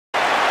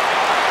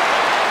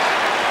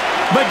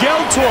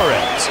Miguel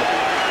Torres,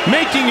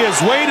 making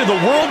his way to the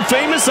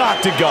world-famous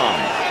octagon.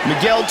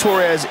 Miguel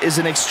Torres is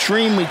an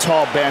extremely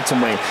tall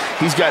bantamweight.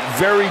 He's got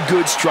very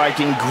good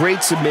striking,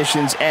 great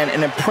submissions, and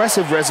an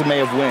impressive resume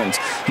of wins.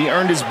 He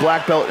earned his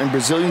black belt in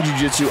Brazilian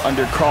Jiu-Jitsu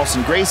under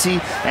Carlson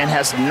Gracie and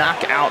has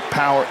knockout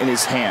power in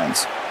his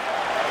hands.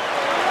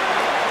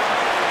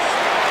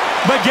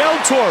 Miguel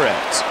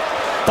Torres,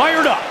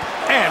 fired up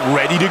and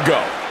ready to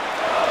go.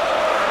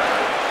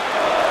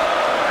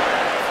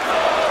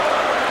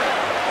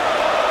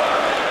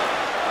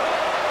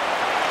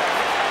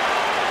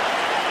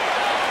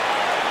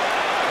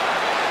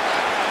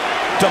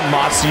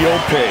 Damacio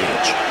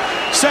Page,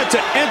 set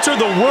to enter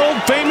the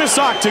world-famous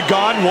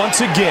octagon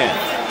once again.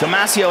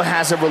 Damacio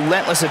has a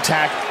relentless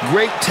attack,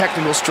 great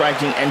technical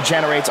striking, and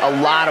generates a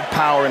lot of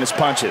power in his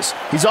punches.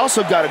 He's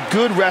also got a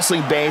good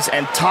wrestling base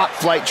and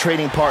top-flight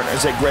training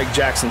partners at Greg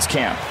Jackson's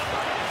camp.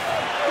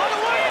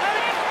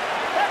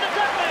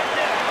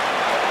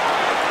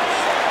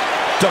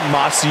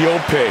 Damacio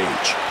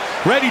Page,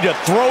 ready to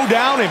throw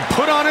down and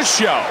put on a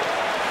show.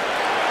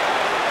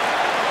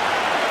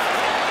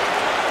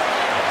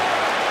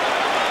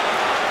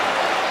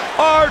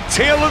 Our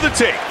Tale of the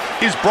Tape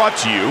is brought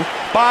to you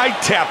by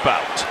Tap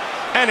Out,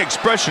 an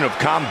expression of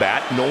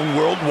combat known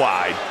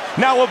worldwide,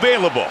 now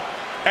available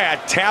at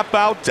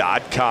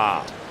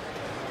tapout.com.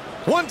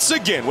 Once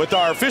again, with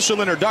our official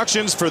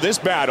introductions for this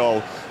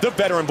battle, the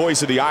veteran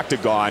voice of the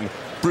octagon,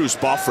 Bruce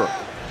Buffer.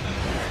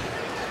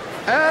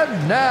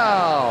 And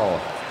now,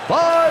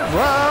 5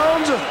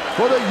 rounds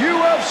for the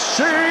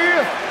UFC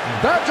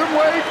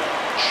Bantamweight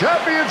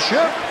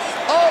Championship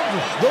of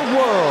the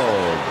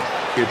World.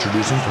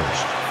 Introducing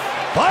first,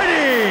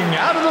 fighting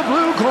out of the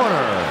blue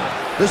corner.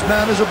 This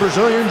man is a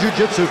Brazilian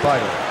Jiu-Jitsu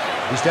fighter.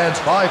 He stands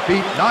 5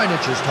 feet 9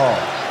 inches tall,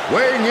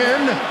 weighing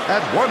in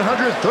at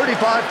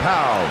 135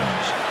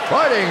 pounds.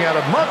 Fighting out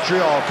of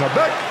Montreal,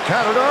 Quebec,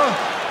 Canada,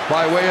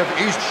 by way of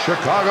East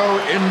Chicago,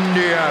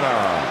 Indiana.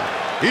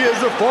 He is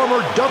the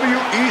former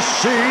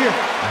WEC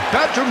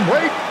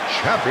Bantamweight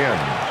Champion,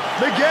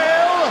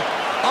 Miguel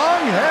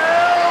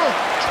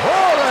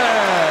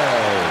Torres.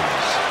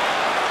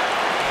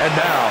 And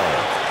now,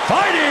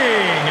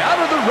 fighting out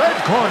of the red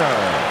corner.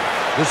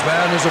 This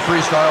man is a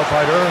freestyle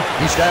fighter.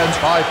 He stands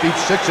 5 feet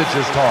 6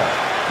 inches tall,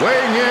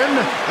 weighing in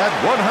at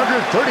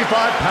 135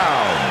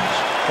 pounds.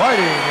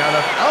 Fighting out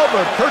of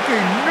Albuquerque,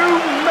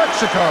 New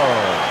Mexico,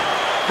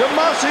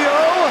 Damacio,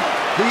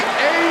 the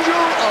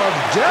Angel of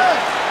Death,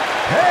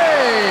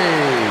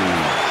 Page.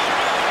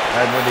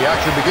 And when the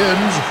action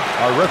begins,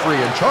 our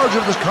referee in charge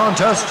of this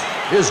contest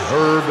is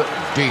Herb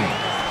Dean.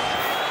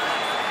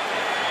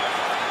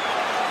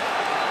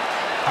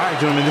 All right,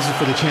 gentlemen, this is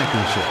for the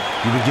championship.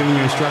 You've been given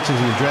your instructions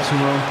in the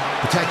dressing room.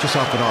 Protect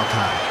yourself at all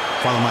times.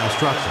 Follow my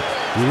instructions.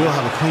 We will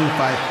have a clean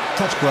fight.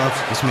 Touch gloves.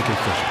 Let's make it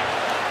official.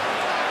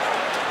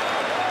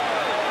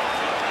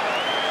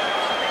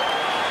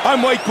 I'm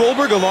Mike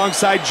Goldberg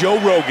alongside Joe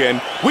Rogan.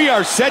 We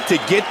are set to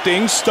get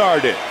things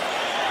started.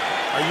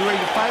 Are you ready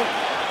to fight?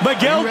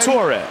 Miguel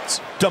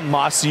Torres,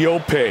 Damacio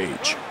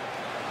Page.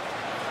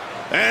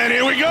 And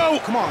here we go.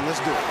 Come on, let's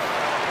do it.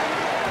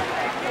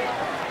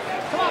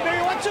 Come on,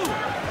 baby, 1, 2.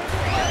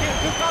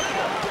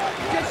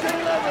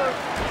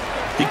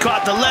 He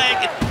caught the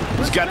leg.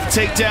 He's got the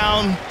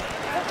takedown.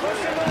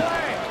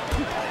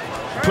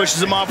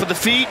 Pushes him off with the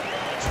feet.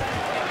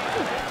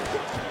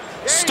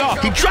 Stop.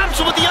 He drops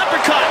him with the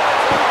uppercut.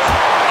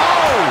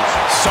 Oh!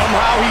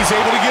 Somehow he's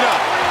able to get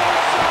up.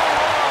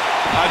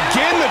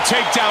 Again, the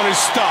takedown is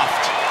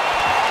stuffed.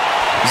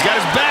 He's got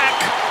his back.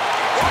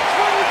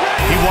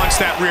 He wants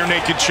that rear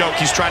naked choke.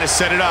 He's trying to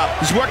set it up.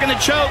 He's working the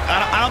choke.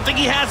 I don't think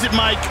he has it,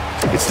 Mike.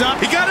 It's not.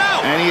 He got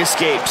out. And he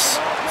escapes.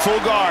 Full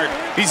guard.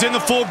 He's in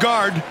the full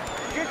guard.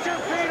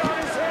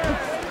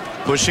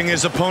 Pushing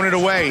his opponent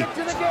away.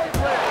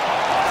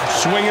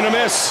 Swing and a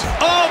miss.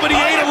 Oh, but he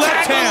ate a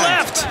left hand.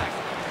 Left.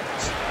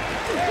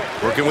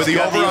 Working with the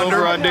over-under.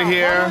 Over-under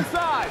here.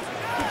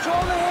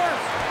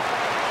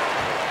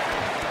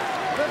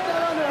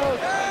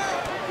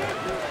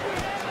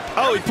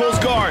 Oh, he pulls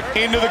guard.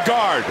 Into the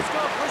guard.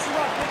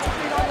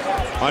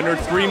 Under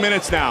 3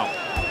 minutes now.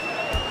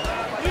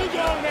 You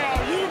go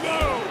now, you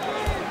go.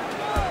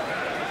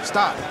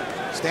 Stop.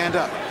 Stand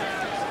up.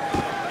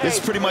 This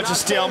is pretty much a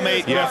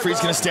stalemate. Yeah. Referee's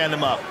going to stand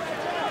him up.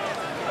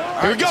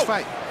 Here we go. Let's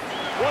fight.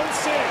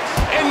 1-6.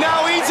 And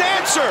now he's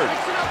answered.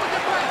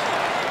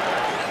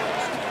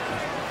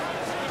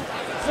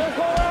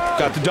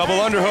 Got the double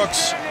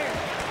underhooks.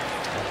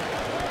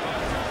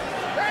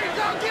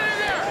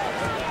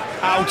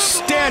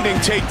 Outstanding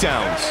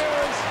takedowns.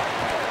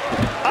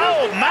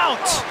 Oh,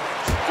 mount.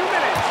 2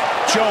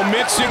 minutes. Joe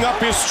mixing up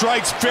his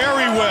strikes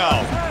very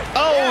well.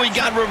 Oh, he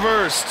got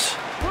reversed.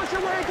 Push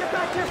away, get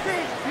back to your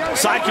feet.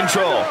 Side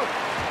control.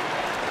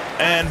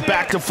 And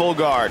back to full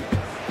guard.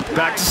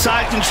 Back to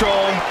side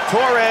control.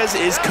 Torres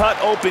is cut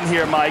open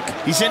here, Mike.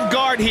 He's in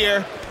guard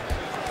here.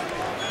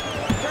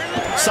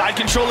 Side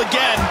control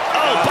again.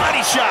 Oh,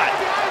 body shot.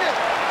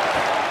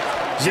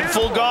 He's in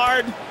full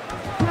guard.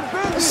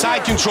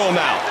 Side control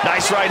now.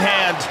 Nice right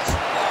hand.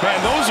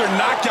 Man, those Those are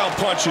knockout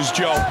punches,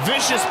 Joe.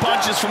 Vicious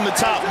punches from the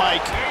top,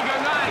 Mike.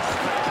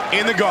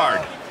 In the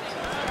guard.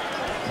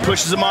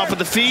 Pushes him off with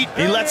the feet.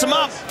 He lets him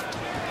up.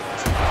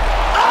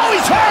 Oh,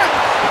 he's hurt!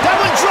 That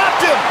one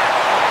dropped him.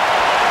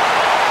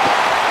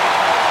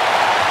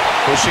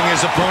 Pushing his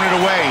opponent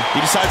away.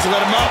 He decides to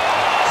let him up.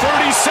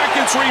 30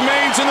 seconds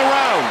remains in the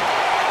round.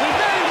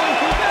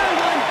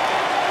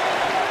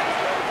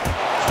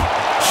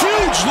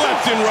 Huge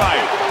left and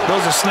right.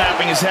 Those are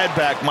snapping his head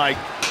back, Mike.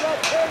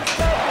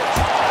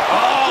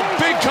 Oh,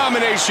 big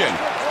combination.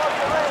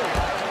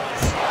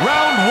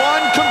 Round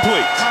one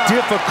complete.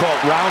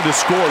 Difficult round to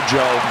score,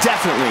 Joe.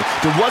 Definitely.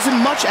 There wasn't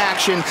much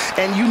action,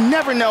 and you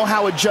never know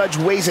how a judge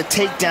weighs a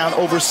takedown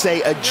over,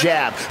 say, a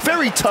jab.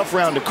 Very tough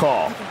round to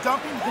call. You can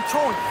dump him, you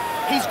control him.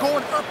 He's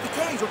going up the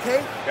cage,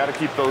 okay? Got to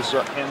keep those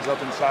hands up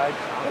inside.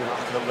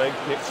 The leg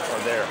kicks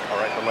are there, all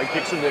right? The leg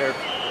kicks are there.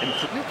 And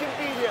You can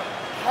beat him.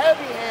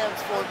 Heavy hands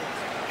for me.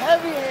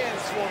 Heavy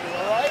hands for me,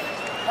 all right?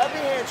 Heavy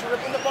hands, you're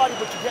ripping the body,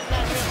 but you're getting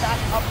that hand back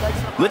up,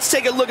 legs up. Let's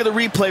take a look at the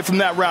replay from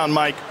that round,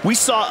 Mike. We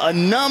saw a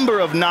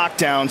number of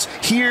knockdowns.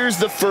 Here's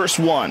the first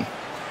one.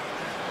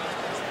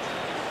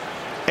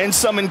 And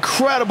some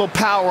incredible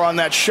power on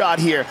that shot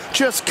here.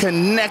 Just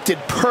connected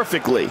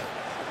perfectly.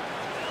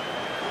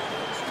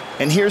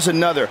 And here's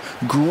another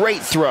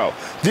great throw.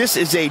 This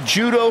is a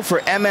Judo for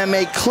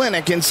MMA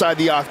clinic inside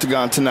the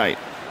octagon tonight.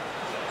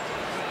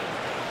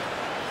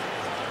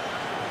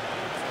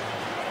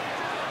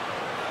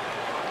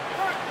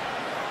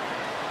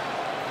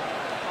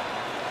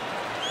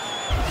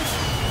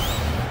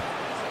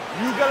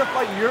 You gotta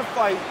fight your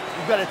fight.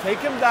 You gotta take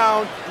him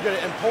down. You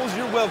gotta impose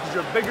your will because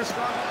you're bigger,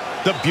 stronger.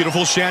 The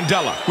beautiful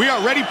Chandella. We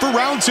are ready for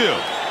round two. Are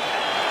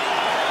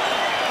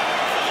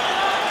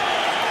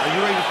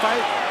you ready to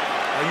fight?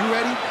 Are you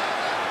ready?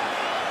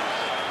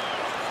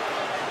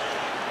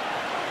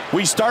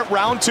 We start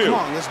round two. Come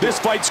on, let's do This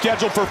it. fight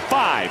scheduled for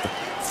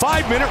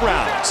 5-minute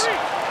rounds.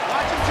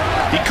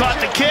 He caught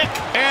the kick.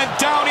 And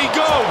down he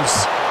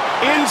goes.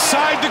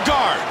 Inside the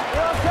guard.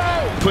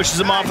 Pushes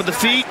him off with the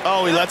feet.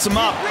 Oh, he lets him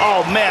up.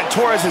 Oh, man,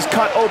 Torres is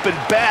cut open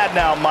bad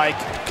now, Mike.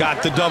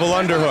 Got the double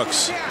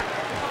underhooks.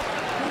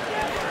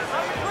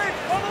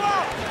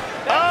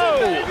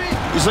 Oh!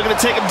 He's looking to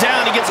take him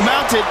down. He gets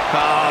mounted.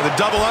 The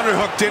double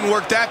underhook didn't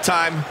work that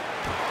time.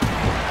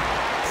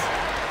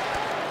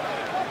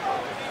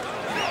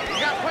 You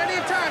got plenty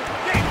of time.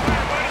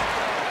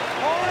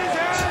 Hold his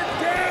head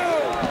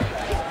down.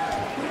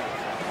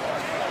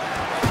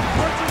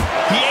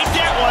 He ate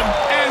that one.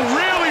 And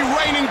really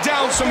raining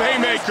down some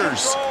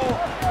haymakers.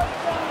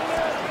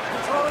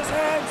 Control his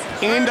hands.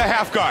 Into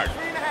half guard.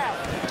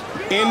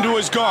 3.5. Into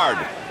his guard.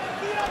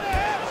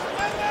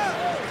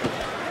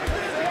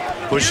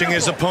 Pushing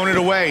his opponent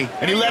away.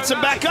 And he lets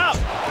him back up.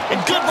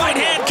 And good right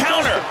hand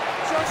counter.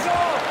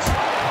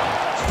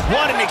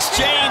 What an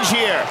exchange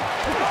here.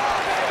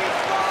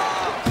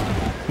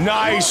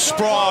 Nice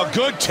sprawl.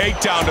 Good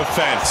takedown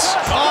defense.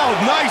 Oh,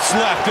 nice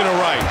left and a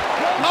right.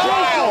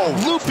 Oh,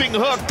 looping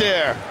hook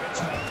there.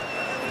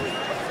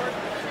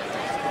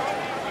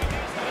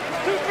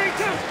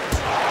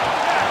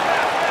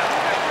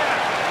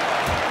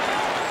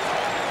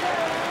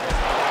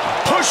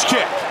 2-3-2. Push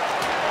kick.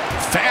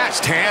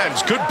 Fast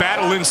hands. Good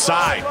battle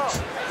inside.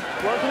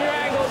 Working your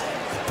angles.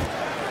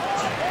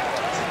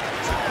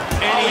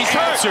 And he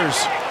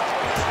answers.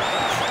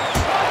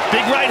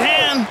 Big right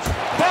hand.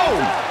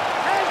 Boom.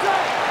 Hands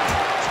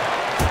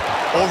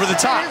up. Over the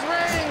top.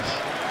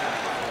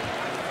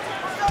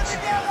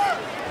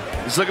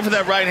 He's looking for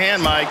that right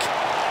hand, Mike.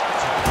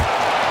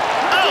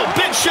 Oh,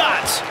 big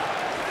shots.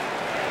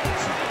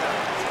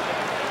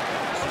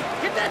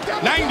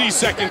 90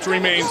 seconds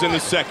remains in the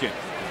second.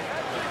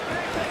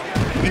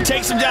 He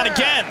takes him down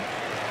again.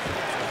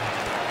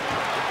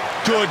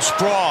 Good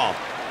sprawl.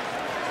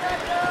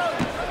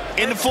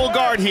 Into full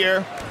guard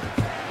here.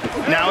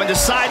 Now into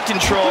side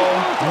control.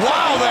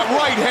 Wow, that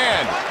right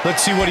hand.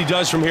 Let's see what he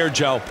does from here,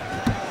 Joe.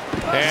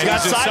 And He's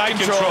got in side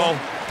control.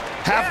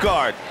 Half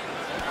guard.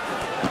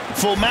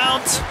 Full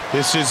mount.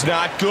 This is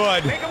not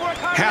good.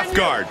 Half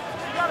guard.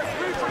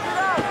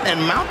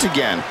 And mount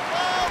again.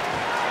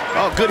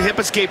 Oh, good hip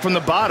escape from the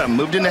bottom.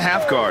 Moved into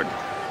half guard.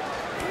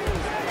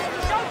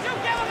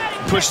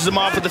 Pushes him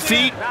off with the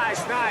feet.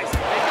 Nice, nice. Make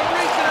him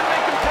reach it and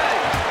make him pay.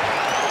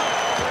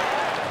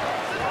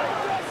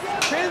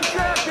 10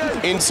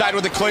 seconds. Inside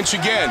with a clinch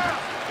again.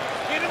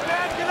 Get him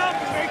backing up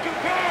and make him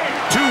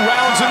pay. 2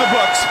 rounds in the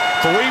books.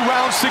 3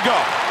 rounds to go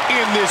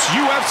in this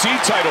UFC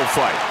title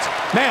fight.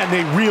 Man,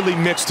 they really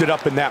mixed it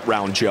up in that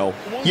round, Joe.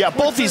 Yeah,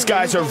 both these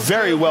guys are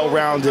very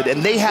well-rounded,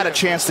 and they had a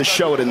chance to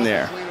show it in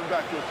there.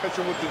 catch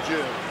him with the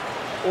jab.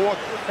 Or,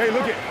 hey,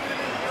 look it.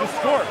 Just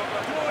score.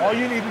 All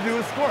you need to do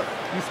is score.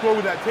 You score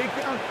with that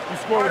takedown, you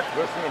score with...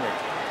 Listen to me.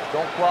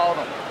 Don't crowd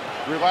him.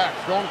 Relax.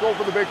 Don't go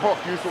for the big hook.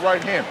 Use the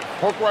right hand.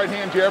 Hook right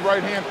hand, jab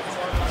right hand.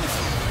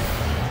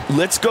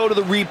 Let's go to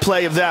the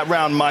replay of that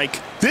round,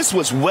 Mike. This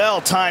was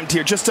well-timed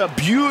here. Just a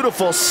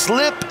beautiful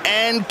slip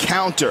and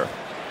counter.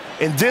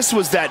 And this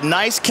was that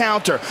nice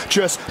counter.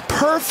 Just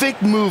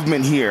perfect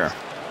movement here.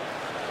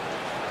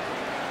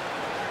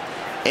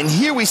 And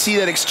here we see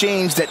that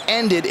exchange that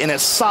ended in a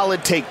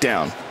solid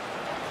takedown.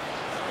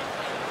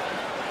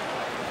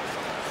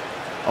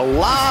 A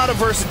lot of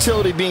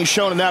versatility being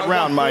shown in that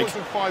round, Mike. 4s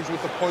and 5s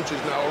with the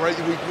punches now, all right?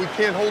 We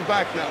can't hold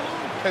back now.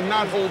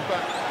 Cannot hold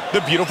back.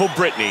 The beautiful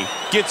Brittany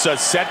gets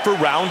us set for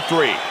round 3.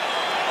 Are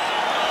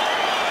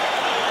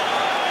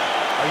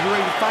you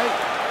ready to fight?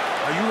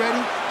 Are you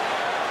ready?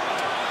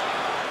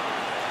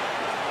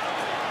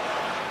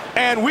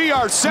 And we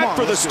are set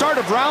for the start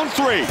of round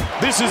 3.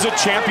 This is a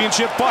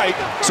championship fight,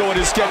 so it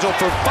is scheduled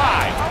for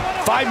 5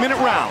 5-minute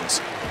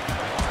rounds.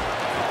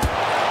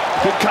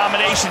 Good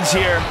combinations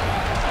here.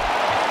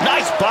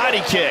 Nice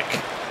body kick.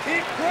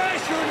 Keep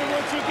pressuring him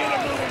once you get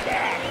him moving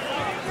back.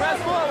 Press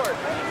forward.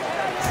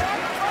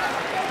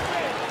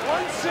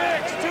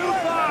 1-6,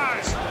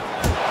 2-5.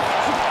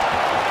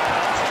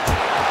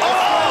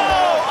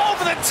 Oh,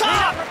 over the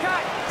top.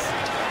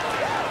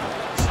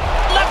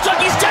 Left hook,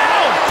 he's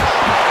down.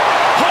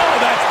 Oh,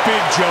 that's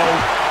big, Joe.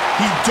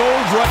 He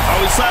dove right.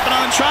 Oh, he's slapping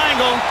on the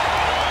triangle.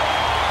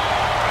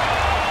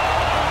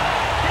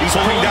 He's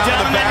pulling down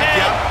the back,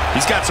 yeah.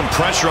 He's got some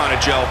pressure on it,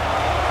 Joe.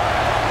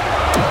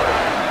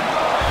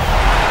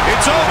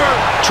 It's over.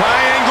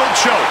 Triangle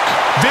choke.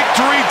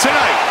 Victory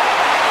tonight.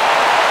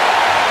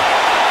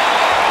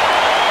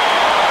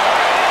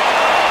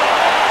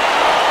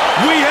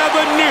 We have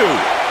a new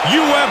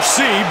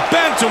UFC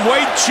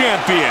Bantamweight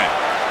champion.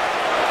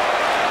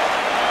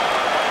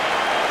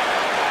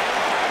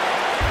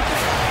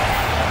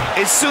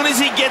 As soon as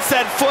he gets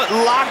that foot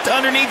locked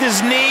underneath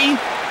his knee,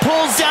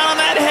 pulls down on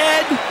that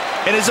head,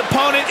 and his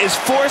opponent is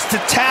forced to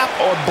tap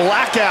or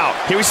black out.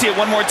 Here we see it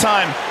one more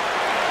time.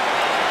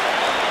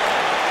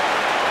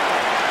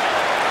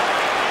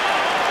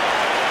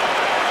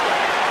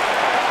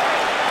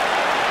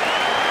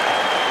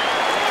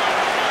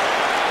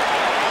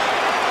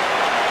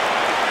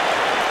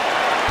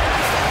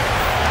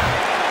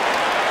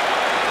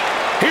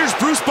 Here's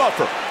Bruce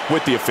Buffer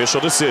with the official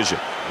decision.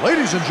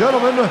 Ladies and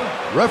gentlemen,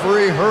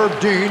 referee Herb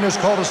Dean has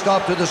called a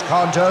stop to this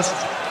contest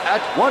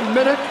at 1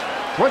 minute,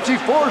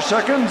 24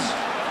 seconds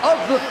of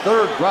the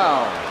 3rd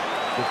round,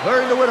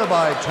 declaring the winner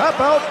by tap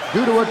out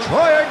due to a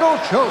triangle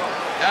choke.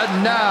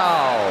 And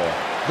now,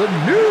 the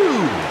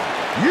new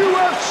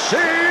UFC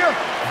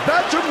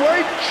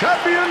Bantamweight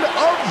Champion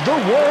of the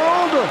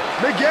World,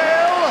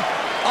 Miguel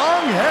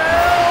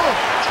Torres.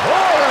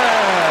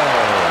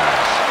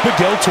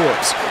 Miguel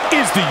Torres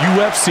is the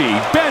UFC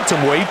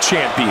Bantamweight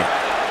champion.